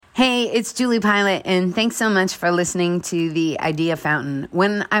Hey, it's Julie Pilot, and thanks so much for listening to the Idea Fountain.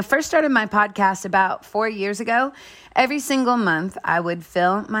 When I first started my podcast about 4 years ago, every single month I would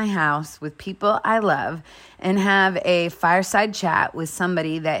fill my house with people I love and have a fireside chat with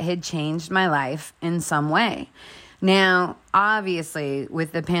somebody that had changed my life in some way. Now, obviously,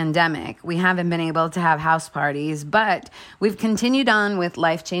 with the pandemic, we haven't been able to have house parties, but we've continued on with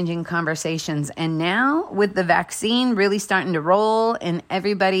life-changing conversations. And now, with the vaccine really starting to roll and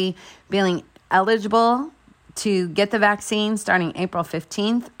everybody feeling eligible to get the vaccine starting April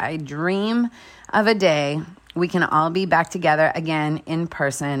 15th, I dream of a day we can all be back together again in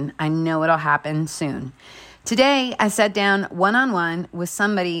person. I know it'll happen soon. Today, I sat down one-on-one with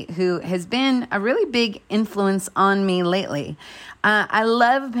somebody who has been a really big influence on me lately. I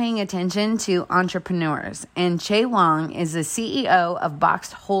love paying attention to entrepreneurs, and Chieh Huang is the CEO of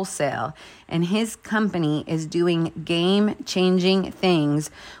Boxed Wholesale, and his company is doing game-changing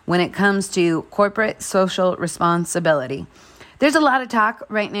things when it comes to corporate social responsibility. There's a lot of talk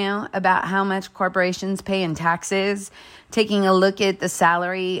right now about how much corporations pay in taxes, taking a look at the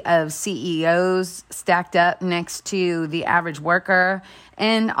salary of CEOs stacked up next to the average worker,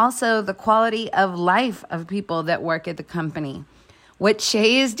 and also the quality of life of people that work at the company. What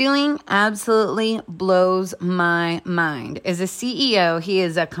Chieh is doing absolutely blows my mind. As a CEO, he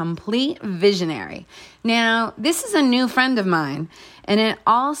is a complete visionary. Now, this is a new friend of mine, and it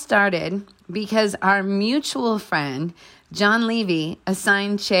all started because our mutual friend, John Levy,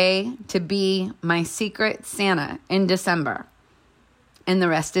 assigned Chieh to be my secret Santa in December. And the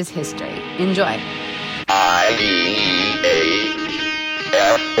rest is history. Enjoy. IDEAFOUNEAIN.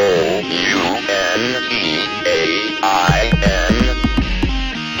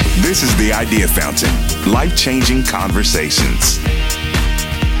 This is the Idea Fountain. Life-changing conversations.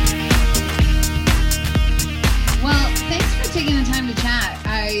 Well, thanks for taking the time to chat.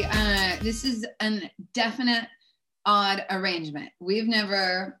 This is a definite odd arrangement. We've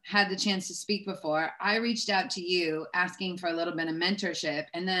never had the chance to speak before. I reached out to you asking for a little bit of mentorship.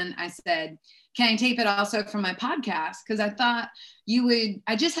 And then I said, can I tape it also for my podcast? Because I thought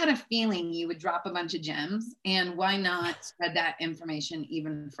I just had a feeling you would drop a bunch of gems, and why not spread that information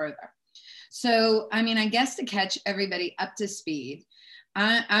even further? So, I guess to catch everybody up to speed,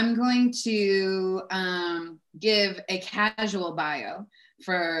 I'm going to give a casual bio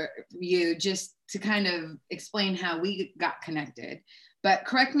for you, just to kind of explain how we got connected. But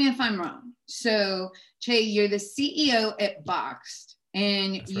correct me if I'm wrong. So, Chieh, you're the CEO at Boxed,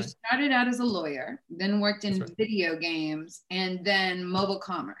 and That's you right. started out as a lawyer, then worked in That's right. video games, and then mobile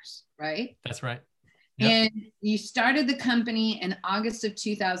commerce, right? That's right. Yep. And you started the company in August of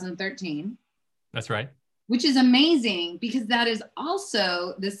 2013. That's right. Which is amazing, because that is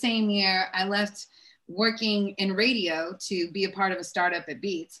also the same year I left working in radio to be a part of a startup at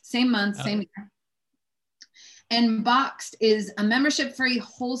Beats. Same month, same year. And Boxed is a membership-free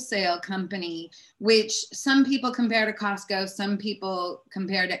wholesale company, which some people compare to Costco, some people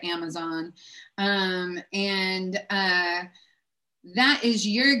compare to Amazon. That is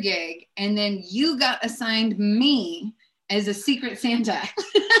your gig. And then you got assigned me as a secret Santa.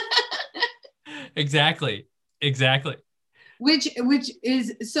 Exactly. Which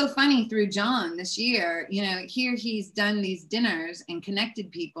is so funny through John this year. Here he's done these dinners and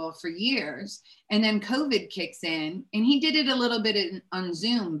connected people for years, and then COVID kicks in, and he did it a little bit on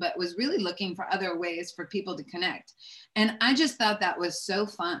Zoom, but was really looking for other ways for people to connect. And I just thought that was so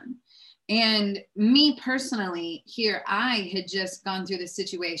fun. And me personally, here I had just gone through this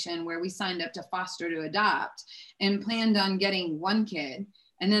situation where we signed up to foster to adopt and planned on getting one kid.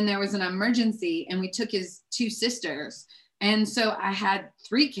 And then there was an emergency, and we took his two sisters. And so I had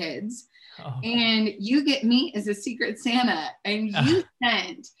 3 kids. Oh. And you get me as a secret Santa, and you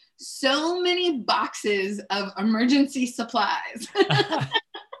sent so many boxes of emergency supplies.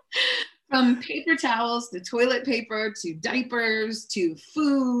 From paper towels to toilet paper to diapers to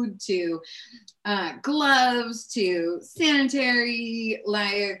food to gloves to sanitary,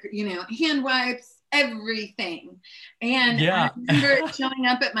 hand wipes, everything. And yeah. I remember showing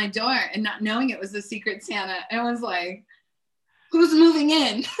up at my door and not knowing it was a secret Santa. And I was like, who's moving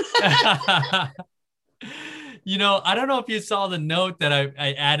in? I don't know if you saw the note that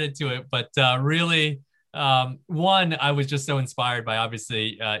I added to it, but really, one, I was just so inspired by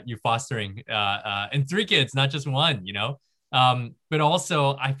obviously you fostering and 3 kids, not just one, but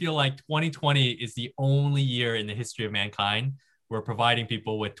also I feel like 2020 is the only year in the history of mankind where providing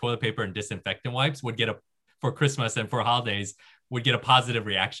people with toilet paper and disinfectant wipes for Christmas and for holidays would get a positive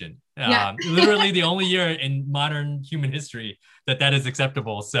reaction. Yeah. Literally the only year in modern human history that is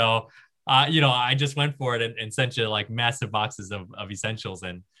acceptable. So, I just went for it and sent you like massive boxes of essentials.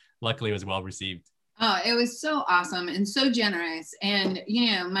 And luckily it was well received. Oh, it was so awesome and so generous. And,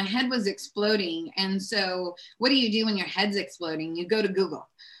 my head was exploding. And so what do you do when your head's exploding? You go to Google,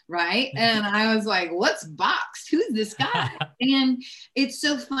 right? And I was like, what's Boxed? Who's this guy? And it's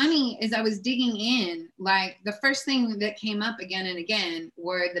so funny as I was digging in, like the first thing that came up again and again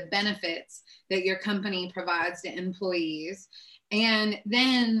were the benefits that your company provides to employees, and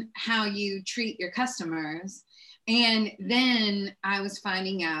then how you treat your customers. And then I was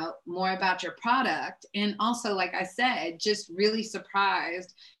finding out more about your product. And also, like I said, just really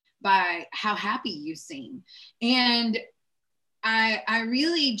surprised by how happy you seem. And I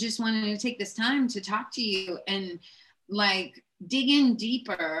really just wanted to take this time to talk to you and like dig in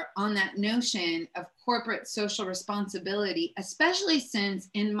deeper on that notion of corporate social responsibility, especially since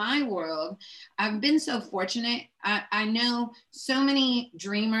in my world, I've been so fortunate. I know so many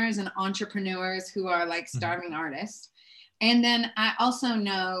dreamers and entrepreneurs who are like starving artists. And then I also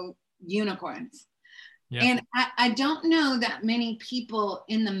know unicorns. Yeah. And I don't know that many people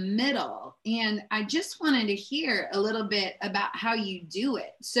in the middle. And I just wanted to hear a little bit about how you do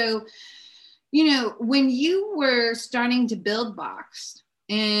it. So, when you were starting to build Boxed,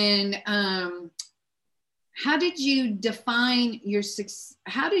 and how did you define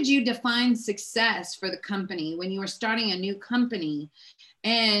success for the company when you were starting a new company?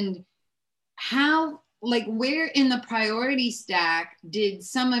 And how, like, where in the priority stack did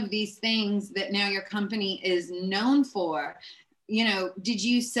some of these things that now your company is known for, did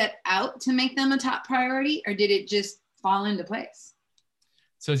you set out to make them a top priority, or did it just fall into place?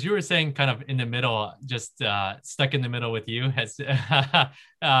 So as you were saying, kind of in the middle, just stuck in the middle with you, as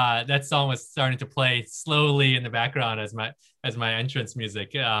that song was starting to play slowly in the background as my entrance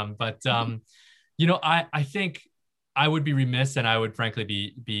music. I think I would be remiss, and I would frankly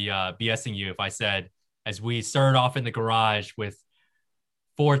be BSing you if I said, as we started off in the garage with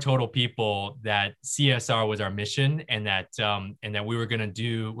 4 total people, that CSR was our mission, and that we were going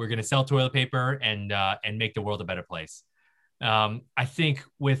to sell toilet paper and make the world a better place. I think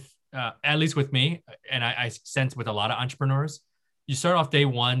with, at least with me, and I sense with a lot of entrepreneurs, you start off day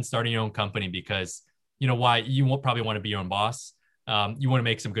one starting your own company because why? You won't probably want to be your own boss. You want to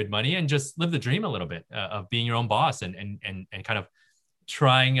make some good money and just live the dream a little bit of being your own boss and kind of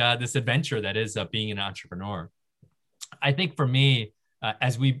trying this adventure that is being an entrepreneur. I think for me,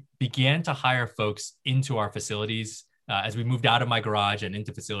 as we began to hire folks into our facilities, as we moved out of my garage and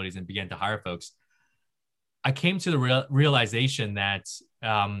into facilities and began to hire folks, I came to the realization that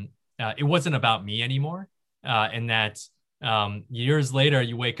it wasn't about me anymore, and that years later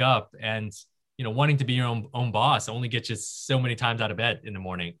you wake up and wanting to be your own boss only gets you so many times out of bed in the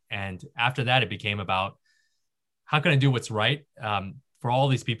morning. And after that, it became about how can I do what's right for all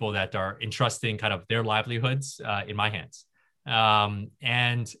these people that are entrusting kind of their livelihoods in my hands.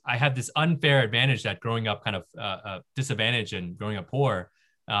 And I have this unfair advantage that growing up kind of disadvantaged and growing up poor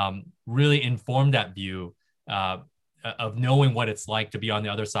really informed that view of knowing what it's like to be on the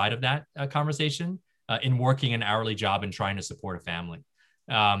other side of that conversation in working an hourly job and trying to support a family.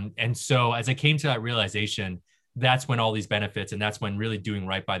 And so as I came to that realization, that's when all these benefits and that's when really doing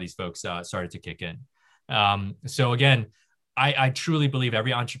right by these folks started to kick in. So again, I truly believe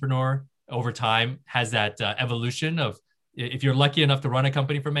every entrepreneur over time has that evolution of, if you're lucky enough to run a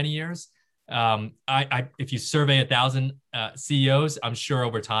company for many years, if you survey 1,000 CEOs, I'm sure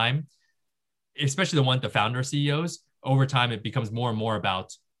over time, especially the founder CEOs, over time, it becomes more and more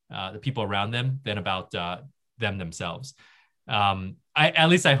about the people around them than about them themselves. At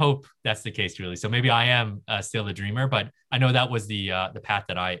least I hope that's the case, really. So maybe I am still a dreamer, but I know that was the path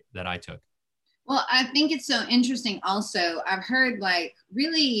that I took. Well, I think it's so interesting. Also, I've heard like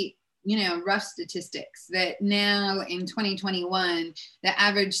really, rough statistics that now in 2021, the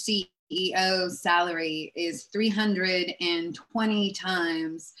average CEO salary is 320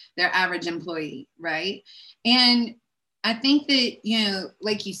 times their average employee, right? And I think that,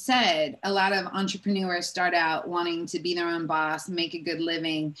 like you said, a lot of entrepreneurs start out wanting to be their own boss, make a good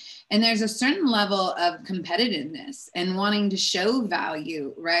living. And there's a certain level of competitiveness and wanting to show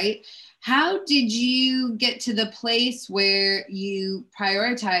value, right? How did you get to the place where you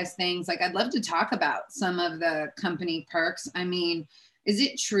prioritize things? Like, I'd love to talk about some of the company perks. I mean, is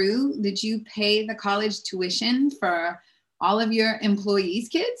it true that you pay the college tuition for all of your employees'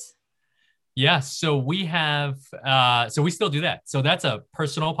 kids? Yeah, so we have, so we still do that. So that's a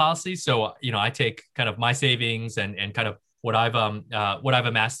personal policy. So, I take kind of my savings and kind of what I've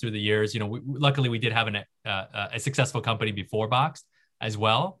amassed through the years. Luckily we did have a successful company before Boxed as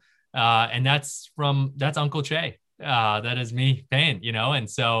well. And that's Uncle Chieh. That is me paying, and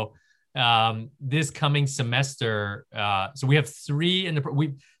so this coming semester, so we have 3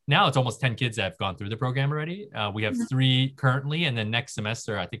 now it's almost 10 kids that have gone through the program already. We have 3 currently, and then next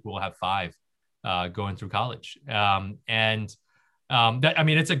semester, I think we'll have 5 going through college. It's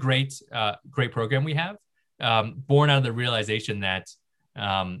a great program we have, born out of the realization that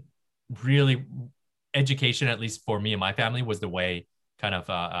really education, at least for me and my family, was the way kind of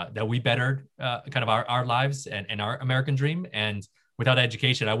that we bettered kind of our lives and our American dream. And without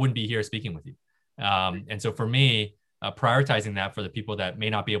education, I wouldn't be here speaking with you. And so for me, prioritizing that for the people that may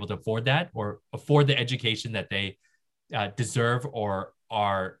not be able to afford that or afford the education that they deserve or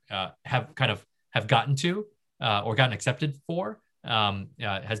have gotten to or gotten accepted for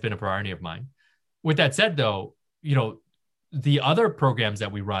has been a priority of mine. With that said, though, the other programs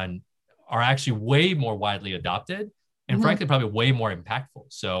that we run are actually way more widely adopted and frankly, probably way more impactful.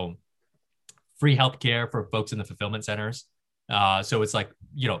 So free healthcare for folks in the fulfillment centers. So it's like,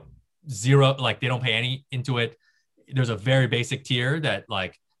 zero, like they don't pay any into it. There's a very basic tier that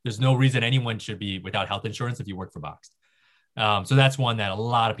like, there's no reason anyone should be without health insurance if you work for Boxed. So that's one that a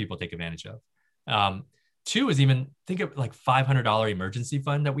lot of people take advantage of. 2 is even think of like $500 emergency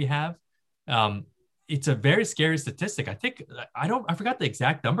fund that we have. It's a very scary statistic. I think I forgot the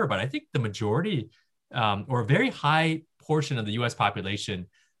exact number, but I think the majority or a very high portion of the US population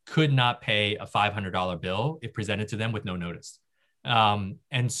could not pay a $500 bill if presented to them with no notice.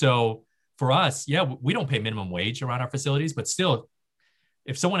 And so for us, we don't pay minimum wage around our facilities, but still,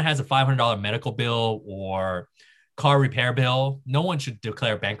 if someone has a $500 medical bill or car repair bill, no one should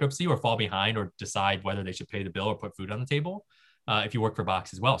declare bankruptcy or fall behind or decide whether they should pay the bill or put food on the table if you work for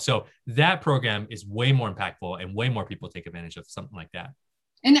Box as well. So that program is way more impactful and way more people take advantage of something like that.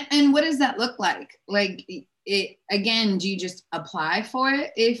 And what does that look like? Like, it again, do you just apply for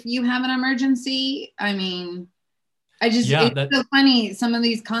it if you have an emergency? I mean, it's so funny. Some of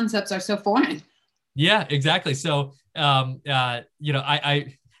these concepts are so foreign. Yeah, exactly. So,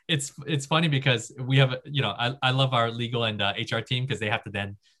 it's funny because we have, I love our legal and HR team because they have to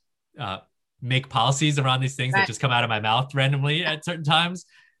then make policies around these things that just come out of my mouth randomly at certain times.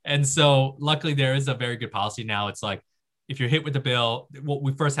 And so luckily there is a very good policy now. It's like, if you're hit with the bill, what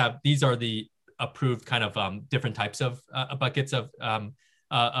we first have, these are the approved kind of different types of buckets of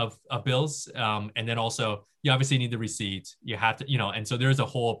bills. And then also you obviously need the receipt. You have to, and so there's a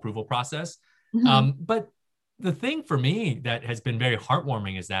whole approval process. But the thing for me that has been very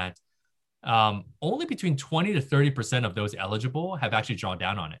heartwarming is that only between 20 to 30% of those eligible have actually drawn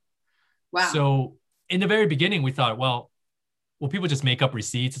down on it. Wow. So in the very beginning, we thought, well, people just make up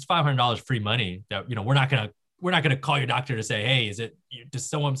receipts. It's $500 free money that, we're not going to call your doctor to say, hey, does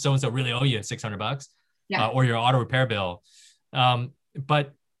so-and-so really owe you $600 or your auto repair bill?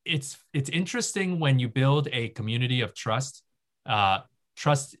 But it's interesting when you build a community of trust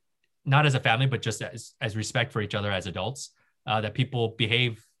not as a family, but just as respect for each other as adults, that people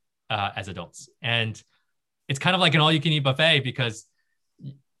behave as adults. And it's kind of like an all-you-can-eat buffet, because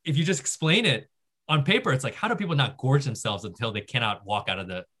if you just explain it on paper, it's like, how do people not gorge themselves until they cannot walk out of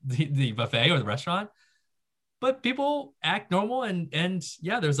the buffet or the restaurant? But people act normal, and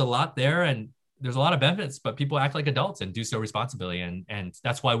there's a lot there, and there's a lot of benefits, but people act like adults and do so responsibly. And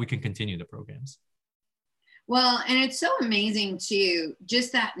that's why we can continue the programs. Well, and it's so amazing too,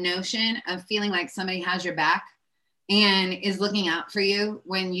 just that notion of feeling like somebody has your back and is looking out for you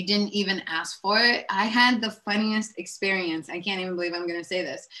when you didn't even ask for it. I had the funniest experience. I can't even believe I'm going to say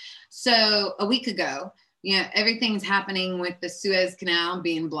this. So a week ago, everything's happening with the Suez Canal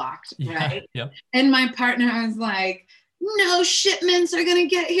being blocked, right? Yep. And my partner was like, no shipments are going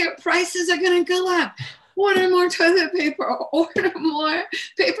to get here. Prices are going to go up. Order more toilet paper, order more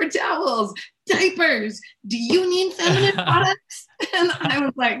paper towels, diapers. Do you need feminine products? And I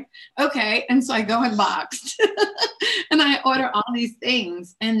was like, okay. And so I go in Boxed and I order all these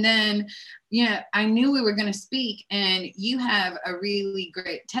things. And then, I knew we were going to speak, and you have a really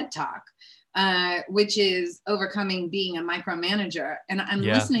great TED Talk, which is overcoming being a micromanager. And I'm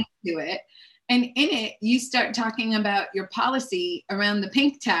listening to it. And in it, you start talking about your policy around the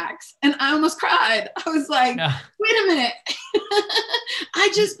pink tax. And I almost cried. I was like, wait a minute. I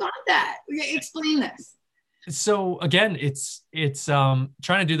just bought that. Explain this. So again, it's trying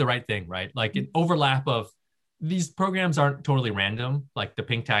to do the right thing, right? Like an overlap of these programs aren't totally random. Like the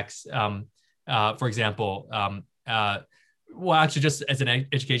pink tax, for example, well, actually, just as an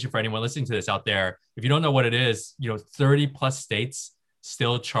education for anyone listening to this out there, if you don't know what it is, 30 plus states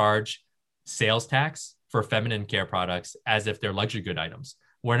still charge sales tax for feminine care products as if they're luxury good items.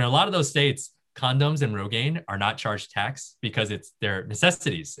 Where in a lot of those states, condoms and Rogaine are not charged tax because it's their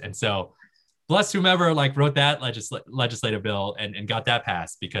necessities. And so bless whomever wrote that legislative bill and got that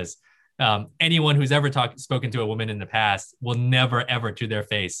passed, because Anyone who's ever spoken to a woman in the past will never, ever to their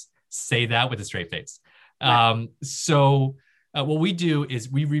face say that with a straight face. Right. What we do is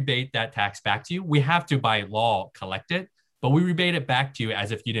we rebate that tax back to you. We have to, by law, collect it, but we rebate it back to you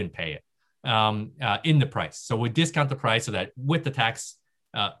as if you didn't pay it in the price. So we discount the price so that with the tax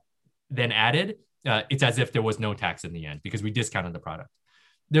then added, it's as if there was no tax in the end because we discounted the product.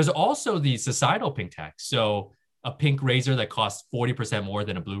 There's also the societal pink tax. So a pink razor that costs 40% more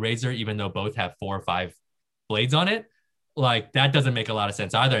than a blue razor, even though both have 4 or 5 blades on it, like that doesn't make a lot of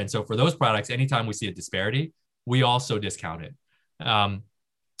sense either. And so for those products, anytime we see a disparity, we also discount it.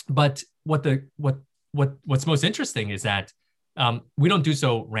 But what's most interesting is that we don't do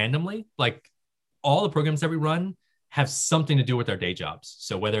so randomly. Like all the programs that we run have something to do with our day jobs.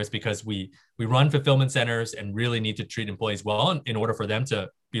 So whether it's because we run fulfillment centers and really need to treat employees well in order for them to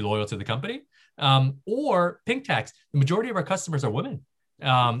be loyal to the company, or pink tax, the majority of our customers are women,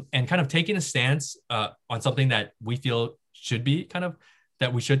 and kind of taking a stance on something that we feel should be kind of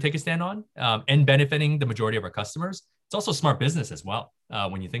that we should take a stand on, and benefiting the majority of our customers. It's also smart business as well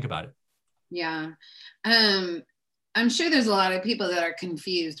when you think about it. Yeah. I'm sure there's a lot of people that are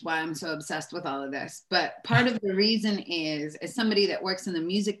confused why I'm so obsessed with all of this, but part of the reason is, as somebody that works in the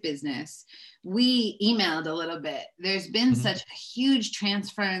music business, we emailed a little bit. There's been such a huge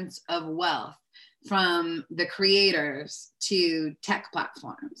transference of wealth from the creators to tech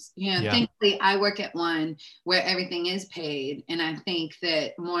platforms. Thankfully I work at one where everything is paid, and I think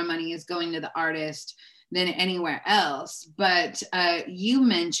that more money is going to the artist than anywhere else. But you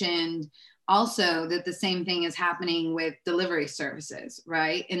mentioned also that the same thing is happening with delivery services,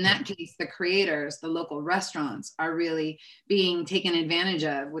 right? In that case, the creators, the local restaurants are really being taken advantage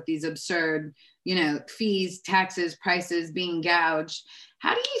of with these absurd, fees, taxes, prices being gouged.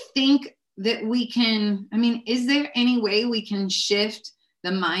 How do you think that we can, is there any way we can shift the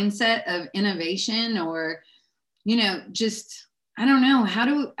mindset of innovation, or, I don't know, how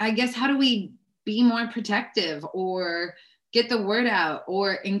do we be more protective or get the word out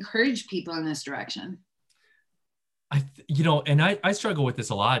or encourage people in this direction? I struggle with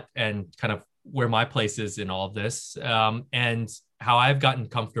this a lot, and kind of where my place is in all of this, and how I've gotten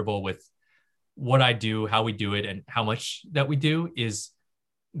comfortable with what I do, how we do it, and how much that we do is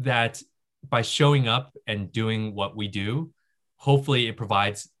that by showing up and doing what we do, hopefully it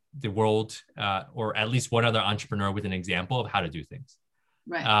provides the world, or at least one other entrepreneur with an example of how to do things.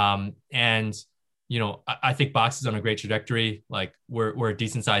 Right. I think Box is on a great trajectory. Like we're a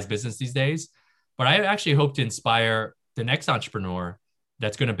decent sized business these days, but I actually hope to inspire the next entrepreneur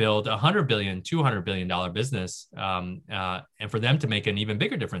that's going to build $100 billion, $200 billion business, and for them to make an even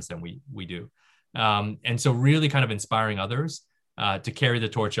bigger difference than we do. And so really kind of inspiring others to carry the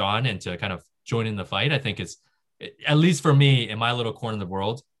torch on and to kind of join in the fight, I think is, at least for me in my little corner of the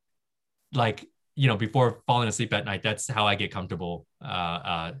world, like, before falling asleep at night, that's how I get comfortable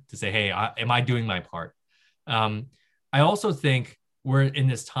to say, hey, am I doing my part? I also think we're in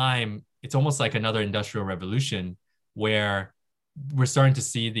this time, it's almost like another industrial revolution where we're starting to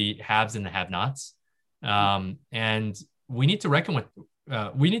see the haves and the have-nots. And we need to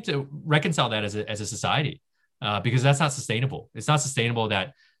reconcile that as a society, because that's not sustainable. It's not sustainable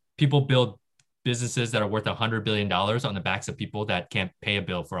that people build businesses that are worth $100 billion on the backs of people that can't pay a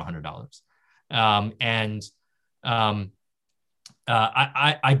bill for $100. I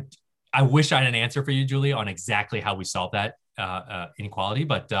wish I had an answer for you, Julie, on exactly how we solve that inequality,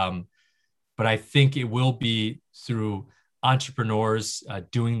 but I think it will be through entrepreneurs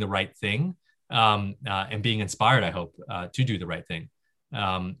doing the right thing, and being inspired, I hope, to do the right thing.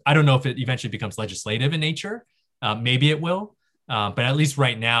 I don't know if it eventually becomes legislative in nature. Maybe it will, but at least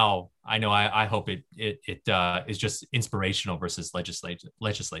right now, I know I hope it is just inspirational versus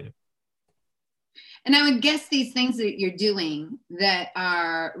legislative. And I would guess these things that you're doing that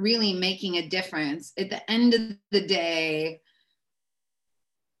are really making a difference, at the end of the day,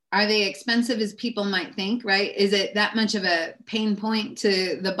 are they expensive as people might think, right? Is it that much of a pain point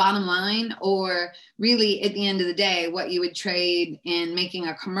to the bottom line? Or really, at the end of the day, what you would trade in making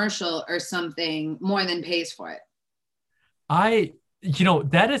a commercial or something more than pays for it?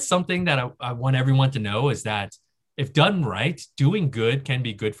 That is something that I want everyone to know, is that if done right, doing good can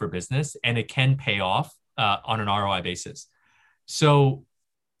be good for business, and it can pay off on an ROI basis. So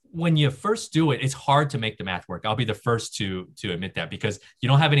when you first do it, it's hard to make the math work. I'll be the first to admit that, because you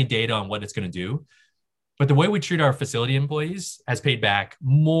don't have any data on what it's going to do. But the way we treat our facility employees has paid back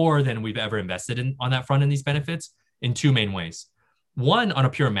more than we've ever invested in on that front in these benefits in 2 main ways. One, on a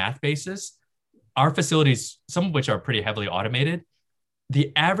pure math basis, our facilities, some of which are pretty heavily automated,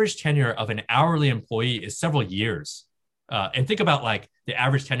 the average tenure of an hourly employee is several years. And think about like the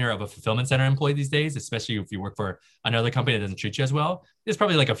average tenure of a fulfillment center employee these days, especially if you work for another company that doesn't treat you as well. It's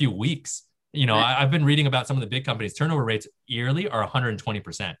probably like a few weeks. I've been reading about some of the big companies, turnover rates yearly are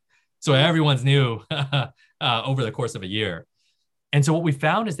 120%. So everyone's new over the course of a year. And so what we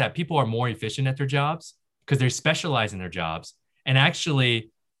found is that people are more efficient at their jobs because they specialize in their jobs. And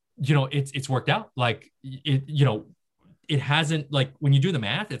actually, it's worked out. Like it hasn't, like when you do the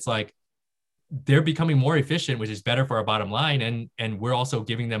math, it's like they're becoming more efficient, which is better for our bottom line. And we're also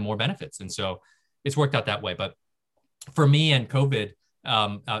giving them more benefits. And so it's worked out that way. But for me and COVID,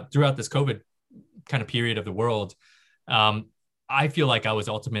 throughout this COVID kind of period of the world, I feel like I was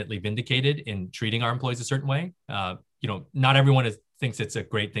ultimately vindicated in treating our employees a certain way. Not everyone thinks it's a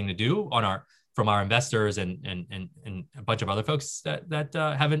great thing to do from our investors and a bunch of other folks that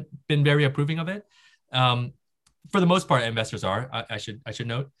haven't been very approving of it. For the most part, investors are. I should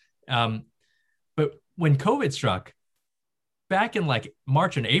note. But when COVID struck back in like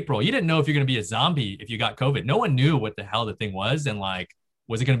March and April, you didn't know if you're going to be a zombie if you got COVID. No one knew what the hell the thing was, and like,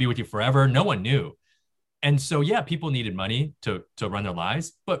 was it going to be with you forever? No one knew. And so, yeah, people needed money to run their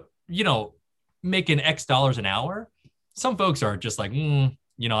lives, but making X dollars an hour, some folks are just like,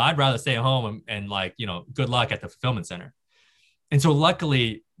 I'd rather stay at home and like, good luck at the fulfillment center. And so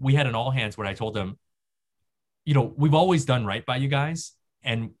luckily we had an all hands where I told them, we've always done right by you guys.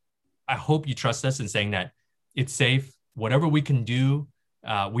 And I hope you trust us in saying that it's safe. Whatever we can do,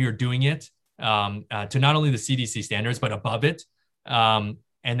 we are doing it to not only the CDC standards, but above it.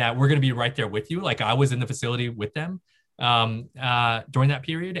 And that we're going to be right there with you. Like I was in the facility with them during that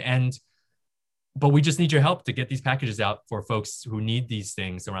period. But we just need your help to get these packages out for folks who need these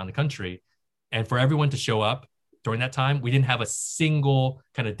things around the country. And for everyone to show up during that time, we didn't have a single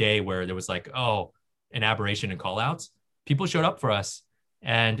kind of day where there was like, an aberration in call outs. People showed up for us.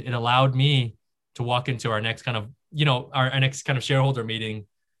 And it allowed me to walk into our next kind of, our next kind of shareholder meeting,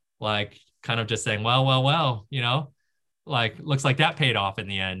 like kind of just saying, well, like, looks like that paid off in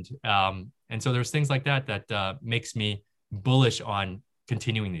the end. And so there's things like that makes me bullish on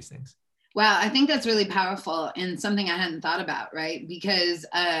continuing these things. Wow, I think that's really powerful and something I hadn't thought about, right? Because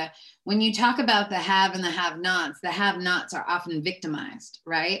when you talk about the have and the have-nots are often victimized,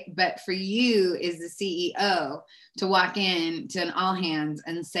 right? But for you as the CEO to walk in to an all hands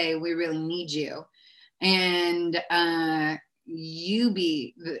and say, we really need you, and you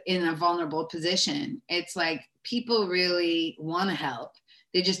be in a vulnerable position, it's like people really want to help.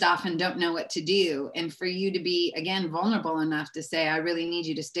 They just often don't know what to do. And for you to be, again, vulnerable enough to say, I really need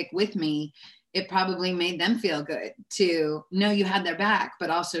you to stick with me, it probably made them feel good to know you had their back, but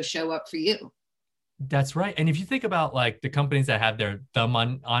also show up for you. That's right. And if you think about like the companies that have their thumb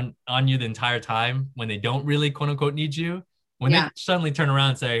on you the entire time when they don't really, quote unquote, need you, when they suddenly turn around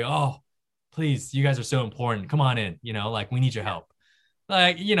and say, oh, please, you guys are so important. Come on in, like we need your help.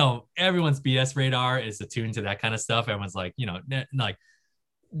 Like, everyone's BS radar is attuned to that kind of stuff. Everyone's like, like,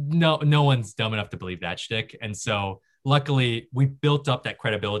 no one's dumb enough to believe that shtick. And so luckily we built up that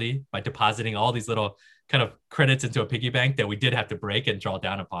credibility by depositing all these little kind of credits into a piggy bank that we did have to break and draw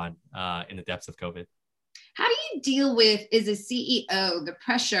down upon in the depths of COVID. How do you deal with, as a CEO, the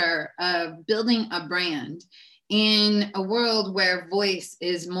pressure of building a brand in a world where voice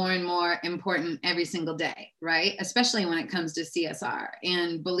is more and more important every single day, right? Especially when it comes to CSR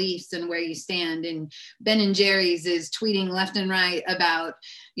and beliefs and where you stand. And Ben and Jerry's is tweeting left and right about,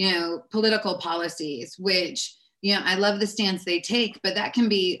 political policies, which, I love the stance they take, but that can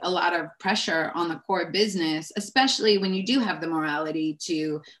be a lot of pressure on the core business, especially when you do have the morality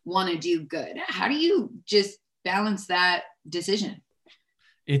to want to do good. How do you just balance that decision?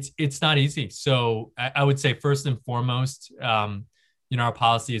 It's not easy. So I would say first and foremost, our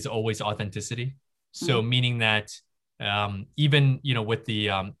policy is always authenticity. So meaning that even, with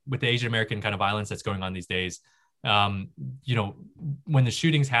the Asian American kind of violence that's going on these days, when the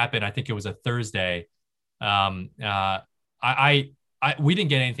shootings happened, I think it was a Thursday. We didn't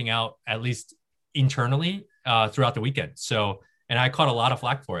get anything out, at least internally, throughout the weekend. So, and I caught a lot of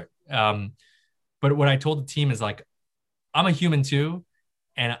flack for it. But what I told the team is like, I'm a human too.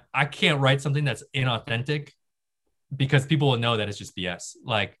 And I can't write something that's inauthentic because people will know that it's just BS.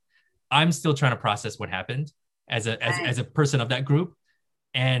 Like I'm still trying to process what happened as a person of that group.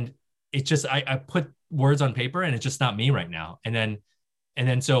 And it's just, I put words on paper and it's just not me right now. And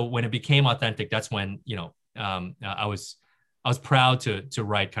then, so when it became authentic, that's when, I was proud to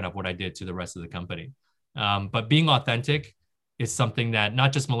write kind of what I did to the rest of the company. But being authentic is something that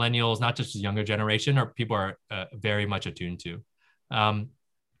not just millennials, not just the younger generation, or people are very much attuned to.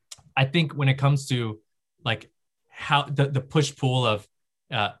 I think when it comes to like how the push pull of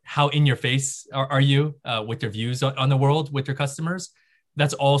how in your face are you with your views on the world with your customers.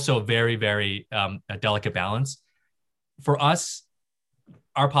 That's also very, very a delicate balance. For us,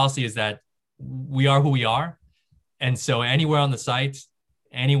 our policy is that we are who we are. And so anywhere on the site,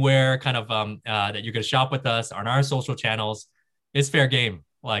 anywhere kind of that you're going to shop with us on our social channels, it's fair game.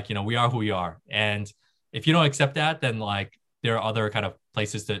 Like, we are who we are. And if you don't accept that, then like there are other kind of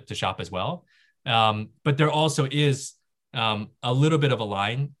places to shop as well. But there also is a little bit of a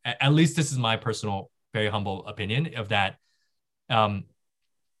line, at least this is my personal, very humble opinion of that.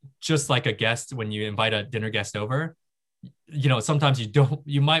 Just like a guest, when you invite a dinner guest over, sometimes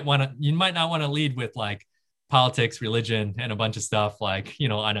you might not want to lead with like politics, religion, and a bunch of stuff like,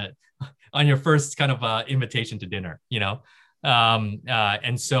 on your first kind of invitation to dinner,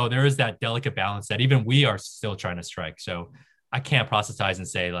 and so there is that delicate balance that even we are still trying to strike. So I can't proselytize and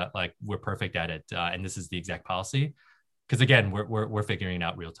say that like we're perfect at it. And this is the exact policy. Because again, we're figuring it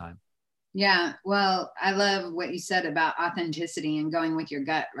out real time. Yeah. Well, I love what you said about authenticity and going with your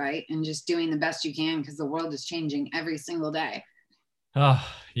gut, right? And just doing the best you can because the world is changing every single day. Oh,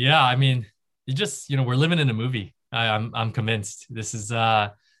 yeah. I mean, we're living in a movie. I'm convinced this is,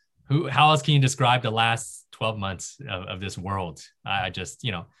 how else can you describe the last 12 months of this world? I just,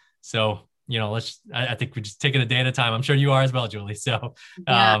 so, I think we're just taking a day at a time. I'm sure you are as well, Julie. So,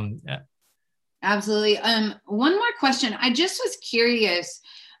 yeah. Absolutely. One more question. I just was curious.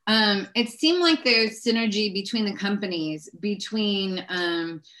 It seemed like there's synergy between the companies, between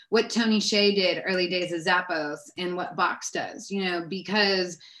what Tony Chieh did early days of Zappos and what Box does,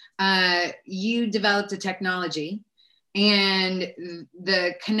 because you developed a technology and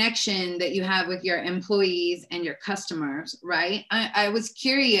the connection that you have with your employees and your customers, right? I was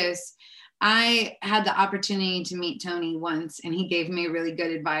curious. I had the opportunity to meet Tony once, and he gave me really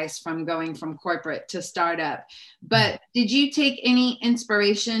good advice from going from corporate to startup. But did you take any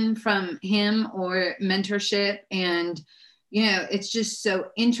inspiration from him or mentorship? And, it's just so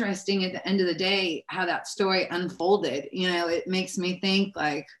interesting at the end of the day, how that story unfolded. It makes me think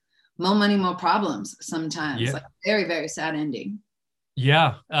like more money, more problems sometimes. Yeah. Like very, very sad ending.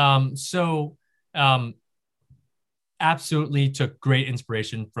 Yeah. Absolutely took great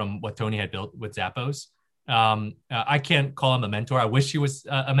inspiration from what Tony had built with Zappos. I can't call him a mentor. I wish he was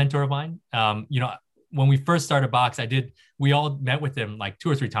a mentor of mine. When we first started Box, we all met with him like 2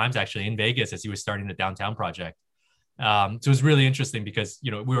 or 3 times actually in Vegas as he was starting the downtown project. So it was really interesting because,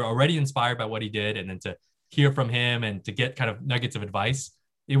 we were already inspired by what he did, and then to hear from him and to get kind of nuggets of advice,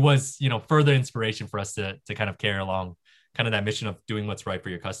 it was, further inspiration for us to kind of carry along kind of that mission of doing what's right for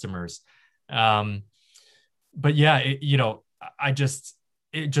your customers. But yeah, it's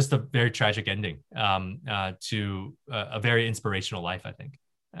just a very tragic ending to a very inspirational life, I think.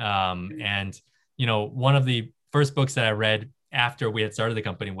 And, one of the first books that I read after we had started the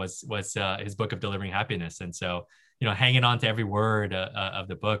company was his book of Delivering Happiness. And so, hanging on to every word of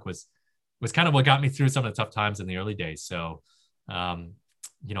the book was kind of what got me through some of the tough times in the early days. So, it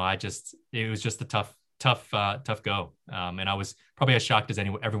was just a tough go. And I was probably as shocked as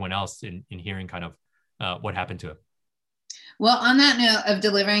everyone else in hearing kind of what happened to him. Well, on that note of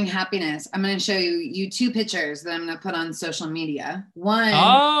delivering happiness, I'm going to show you 2 pictures that I'm going to put on social media. One,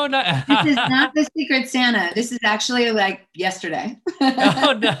 no. This is not the Secret Santa. This is actually like yesterday.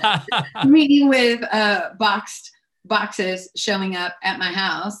 Oh, no. Meeting with boxes showing up at my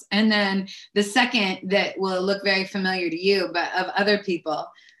house. And then the second that will look very familiar to you, but of other people.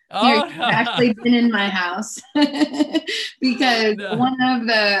 Oh, He's actually been in my house because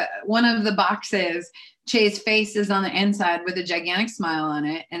one of the boxes, Chieh's face is on the inside with a gigantic smile on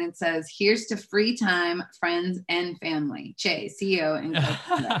it, and it says, "Here's to free time, friends, and family." Chieh, CEO and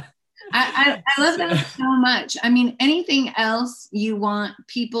co-founder. I love that so much. I mean, anything else you want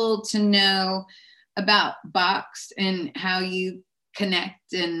people to know about Boxed and how you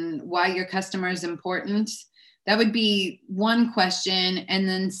connect and why your customer is important? That would be one question. And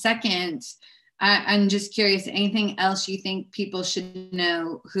then second, I'm just curious, anything else you think people should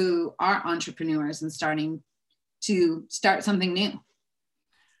know who are entrepreneurs and starting to start something new?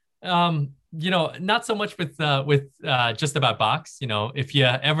 Not so much with just about Box. If you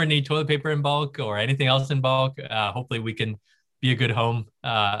ever need toilet paper in bulk or anything else in bulk, hopefully we can be a good home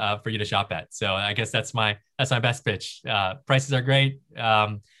for you to shop at. So I guess that's my best pitch. Prices are great.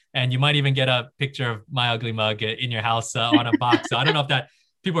 And you might even get a picture of my ugly mug in your house on a box. So I don't know if that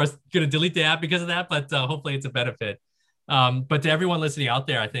people are going to delete the app because of that, but hopefully it's a benefit. But to everyone listening out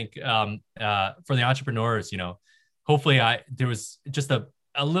there, I think for the entrepreneurs, hopefully there was just a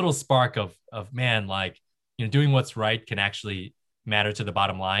little spark of man, like, doing what's right can actually matter to the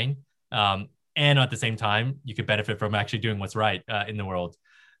bottom line. and at the same time, you could benefit from actually doing what's right in the world.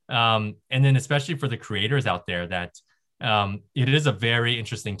 And then especially for the creators out there, that it is a very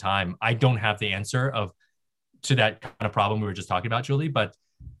interesting time. I don't have the answer to that kind of problem we were just talking about, Julie, but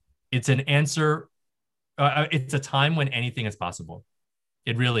it's an answer. It's a time when anything is possible.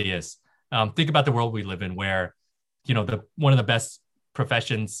 It really is. Think about the world we live in, where, one of the best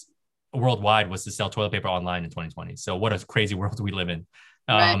professions worldwide was to sell toilet paper online in 2020. So what a crazy world we live in.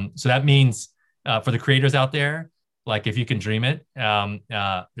 Right. So that means for the creators out there, like, if you can dream it,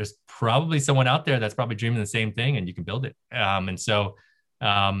 there's probably someone out there that's probably dreaming the same thing, and you can build it. And so,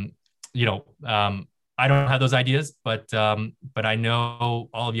 I don't have those ideas, but I know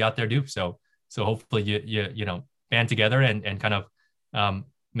all of you out there do. So hopefully you band together and kind of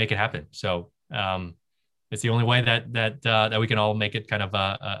make it happen. So it's the only way that we can all make it kind of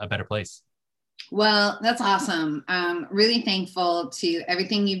a better place. Well, that's awesome. I'm really thankful to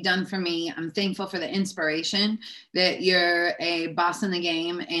everything you've done for me. I'm thankful for the inspiration, that you're a boss in the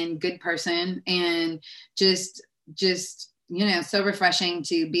game and good person, and just so refreshing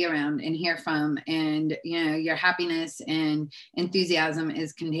to be around and hear from. And, your happiness and enthusiasm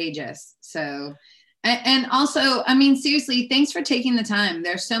is contagious. So, and also, I mean, seriously, thanks for taking the time.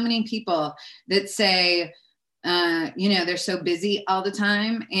 There's so many people that say, they're so busy all the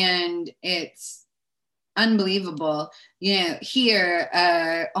time, and it's unbelievable. Here,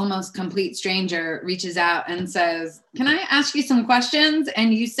 almost complete stranger reaches out and says, "Can I ask you some questions?"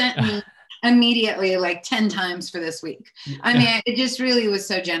 And you sent me immediately like 10 times for this week. I mean, it just really was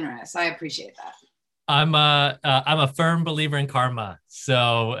so generous. I appreciate that. I'm a firm believer in karma.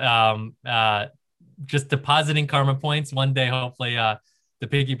 So just depositing karma points. One day, hopefully, the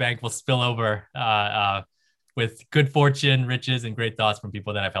piggy bank will spill over with good fortune, riches, and great thoughts from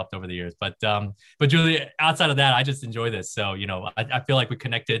people that I've helped over the years. But Julie, outside of that, I just enjoy this. So, I feel like we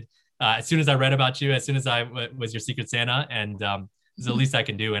connected as soon as I read about you, as soon as I was your Secret Santa, and it's the least I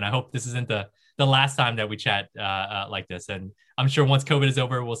can do. And I hope this isn't the last time that we chat like this. And I'm sure once COVID is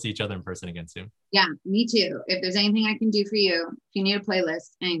over, we'll see each other in person again soon. Yeah, me too. If there's anything I can do for you, if you need a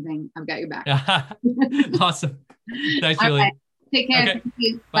playlist, anything, I've got your back. Awesome. Thanks, Julie. Right. Take care. Okay. Thank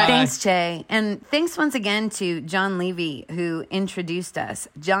you. Bye. Thanks, Chieh. And thanks once again to John Levy, who introduced us.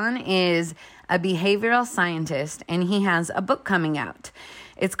 John is a behavioral scientist, and he has a book coming out.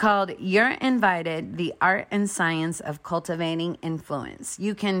 It's called You're Invited, The Art and Science of Cultivating Influence.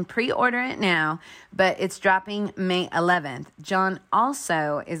 You can pre-order it now, but it's dropping May 11th. John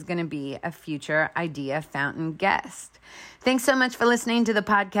also is going to be a future Idea Fountain guest. Thanks so much for listening to the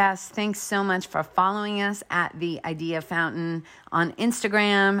podcast. Thanks so much for following us at the Idea Fountain on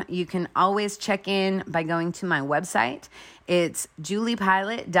Instagram. You can always check in by going to my website. It's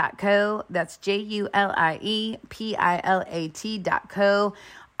juliepilot.co. That's JULIEPILAT.co.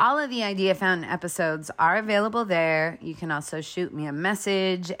 All of the Idea Fountain episodes are available there. You can also shoot me a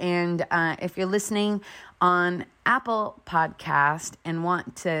message. And if you're listening on Apple Podcast and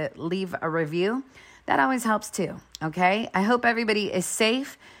want to leave a review, that always helps too, okay? I hope everybody is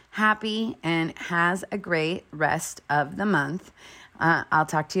safe, happy, and has a great rest of the month. I'll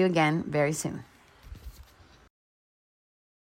talk to you again very soon.